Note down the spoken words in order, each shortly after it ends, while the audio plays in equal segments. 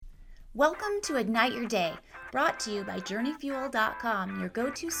Welcome to Ignite Your Day, brought to you by JourneyFuel.com, your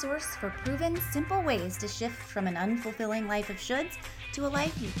go-to source for proven, simple ways to shift from an unfulfilling life of shoulds to a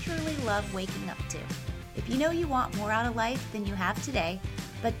life you truly love waking up to. If you know you want more out of life than you have today,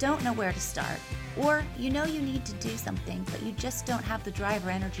 but don't know where to start, or you know you need to do something, but you just don't have the drive or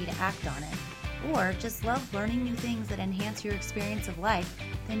energy to act on it, or just love learning new things that enhance your experience of life,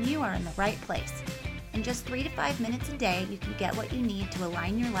 then you are in the right place. In just 3 to 5 minutes a day, you can get what you need to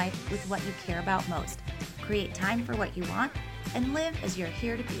align your life with what you care about most, create time for what you want, and live as you're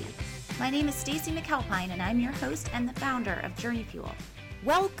here to be. My name is Stacey McAlpine, and I'm your host and the founder of Journey Fuel.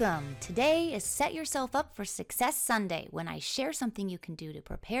 Welcome! Today is Set Yourself Up for Success Sunday, when I share something you can do to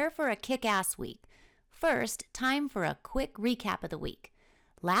prepare for a kick-ass week. First, time for a quick recap of the week.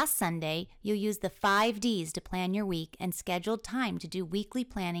 Last Sunday, you used the 5 Ds to plan your week and scheduled time to do weekly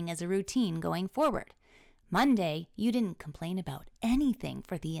planning as a routine going forward. Monday, you didn't complain about anything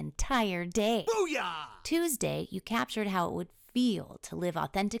for the entire day. Booyah! Tuesday, you captured how it would feel to live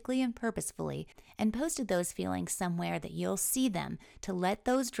authentically and purposefully and posted those feelings somewhere that you'll see them to let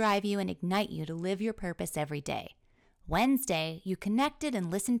those drive you and ignite you to live your purpose every day. Wednesday, you connected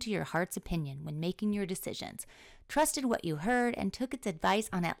and listened to your heart's opinion when making your decisions, trusted what you heard, and took its advice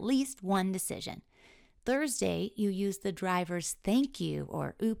on at least one decision. Thursday, you used the driver's thank you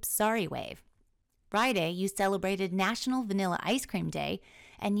or oops, sorry wave. Friday, you celebrated National Vanilla Ice Cream Day,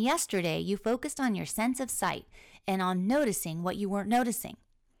 and yesterday you focused on your sense of sight and on noticing what you weren't noticing.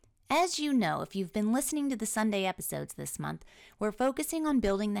 As you know, if you've been listening to the Sunday episodes this month, we're focusing on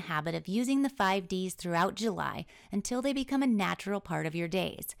building the habit of using the 5 Ds throughout July until they become a natural part of your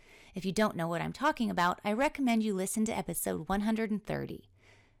days. If you don't know what I'm talking about, I recommend you listen to episode 130.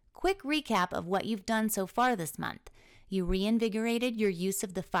 Quick recap of what you've done so far this month. You reinvigorated your use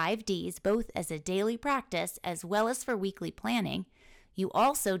of the 5 Ds both as a daily practice as well as for weekly planning. You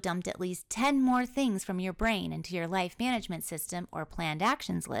also dumped at least 10 more things from your brain into your life management system or planned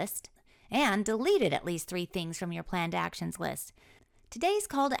actions list, and deleted at least 3 things from your planned actions list. Today's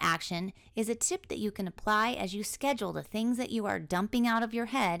call to action is a tip that you can apply as you schedule the things that you are dumping out of your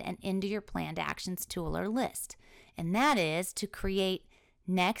head and into your planned actions tool or list, and that is to create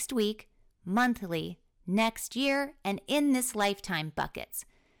next week, monthly, next year, and in this lifetime buckets.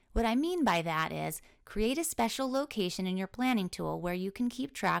 What I mean by that is create a special location in your planning tool where you can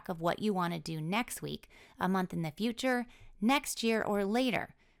keep track of what you want to do next week, a month in the future, next year, or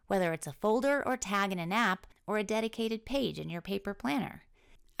later, whether it's a folder or tag in an app or a dedicated page in your paper planner.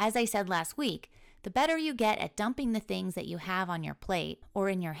 As I said last week, the better you get at dumping the things that you have on your plate or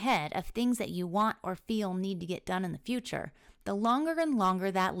in your head of things that you want or feel need to get done in the future, the longer and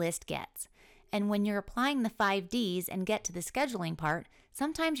longer that list gets. And when you're applying the 5 Ds and get to the scheduling part,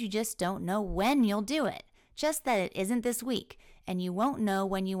 sometimes you just don't know when you'll do it. Just that it isn't this week, and you won't know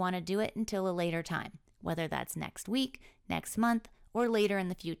when you want to do it until a later time, whether that's next week, next month, or later in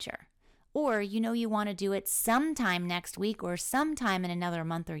the future. Or you know you want to do it sometime next week or sometime in another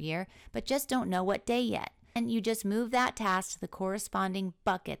month or year, but just don't know what day yet. And you just move that task to the corresponding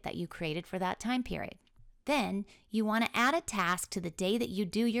bucket that you created for that time period. Then you want to add a task to the day that you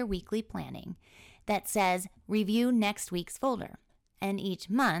do your weekly planning that says review next week's folder. And each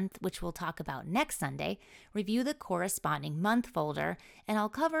month, which we'll talk about next Sunday, review the corresponding month folder, and I'll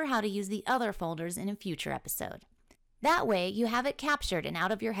cover how to use the other folders in a future episode. That way, you have it captured and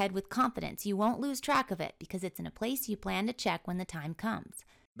out of your head with confidence. You won't lose track of it because it's in a place you plan to check when the time comes.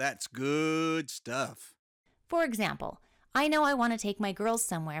 That's good stuff. For example, I know I want to take my girls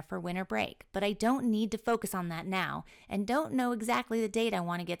somewhere for winter break, but I don't need to focus on that now and don't know exactly the date I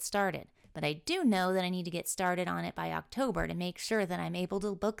want to get started. But I do know that I need to get started on it by October to make sure that I'm able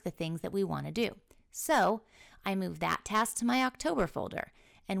to book the things that we want to do. So I move that task to my October folder.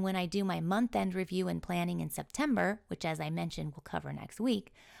 And when I do my month-end review and planning in September, which as I mentioned we'll cover next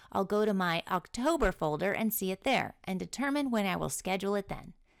week, I'll go to my October folder and see it there and determine when I will schedule it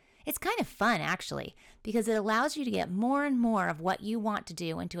then. It's kind of fun, actually, because it allows you to get more and more of what you want to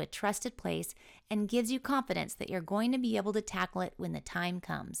do into a trusted place and gives you confidence that you're going to be able to tackle it when the time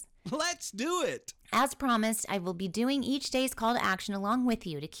comes. Let's do it! As promised, I will be doing each day's call to action along with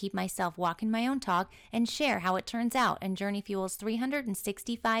you to keep myself walking my own talk and share how it turns out in Journey Fuel's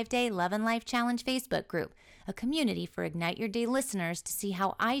 365-day Love and Life Challenge Facebook group, a community for Ignite Your Day listeners to see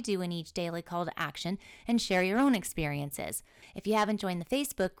how I do in each daily call to action and share your own experiences. If you haven't joined the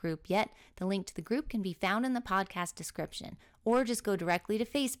Facebook group yet, the link to the group can be found in the podcast description, or just go directly to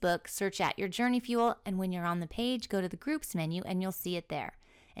Facebook, search at Your Journey Fuel, and when you're on the page, go to the groups menu and you'll see it there.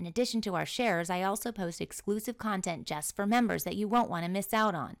 In addition to our shares, I also post exclusive content just for members that you won't want to miss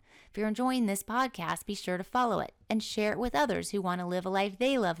out on. If you're enjoying this podcast, be sure to follow it and share it with others who want to live a life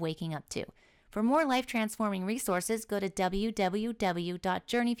they love waking up to. For more life-transforming resources, go to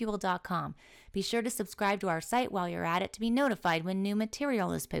www.journeyfuel.com. Be sure to subscribe to our site while you're at it to be notified when new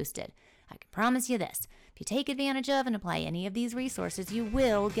material is posted. I can promise you this, if you take advantage of and apply any of these resources, you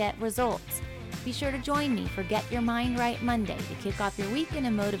will get results. Be sure to join me for Get Your Mind Right Monday to kick off your week in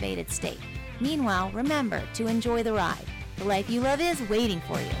a motivated state. Meanwhile, remember to enjoy the ride. The life you love is waiting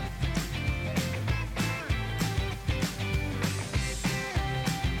for you.